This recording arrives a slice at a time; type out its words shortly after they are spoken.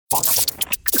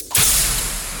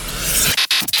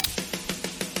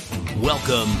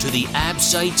Welcome to the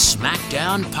Absite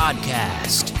Smackdown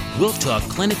podcast. We'll talk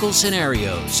clinical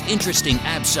scenarios, interesting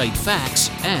Absite facts,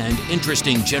 and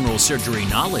interesting general surgery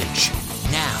knowledge.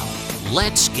 Now,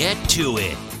 let's get to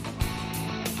it.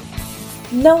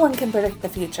 No one can predict the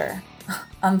future,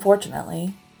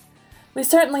 unfortunately. We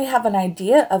certainly have an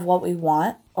idea of what we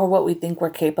want or what we think we're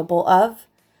capable of,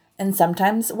 and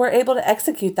sometimes we're able to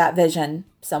execute that vision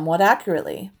somewhat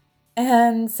accurately,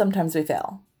 and sometimes we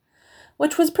fail,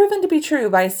 which was proven to be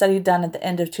true by a study done at the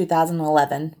end of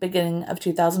 2011, beginning of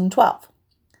 2012.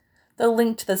 The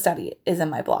link to the study is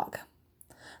in my blog.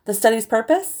 The study's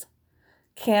purpose?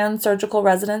 Can surgical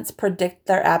residents predict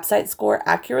their Absite score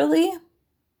accurately?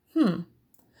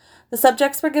 The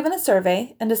subjects were given a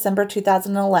survey in December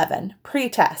 2011,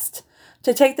 pre-test,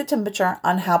 to take the temperature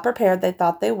on how prepared they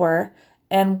thought they were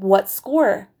and what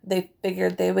score they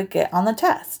figured they would get on the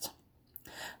test.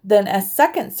 Then a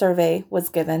second survey was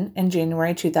given in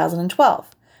January 2012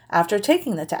 after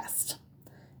taking the test.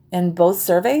 In both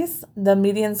surveys, the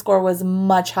median score was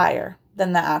much higher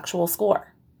than the actual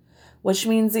score, which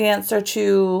means the answer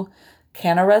to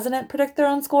can a resident predict their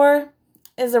own score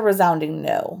is a resounding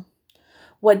no.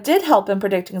 What did help in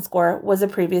predicting score was the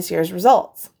previous year's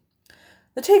results.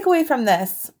 The takeaway from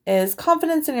this is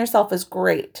confidence in yourself is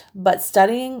great, but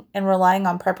studying and relying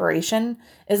on preparation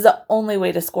is the only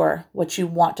way to score what you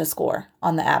want to score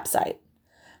on the Absite.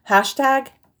 Hashtag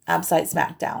Absite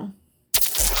Smackdown.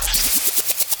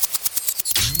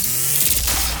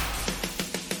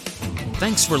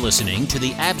 Thanks for listening to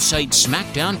the Absite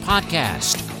Smackdown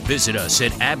podcast. Visit us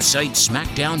at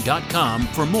absitesmackdown.com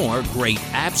for more great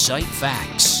Absite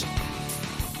facts.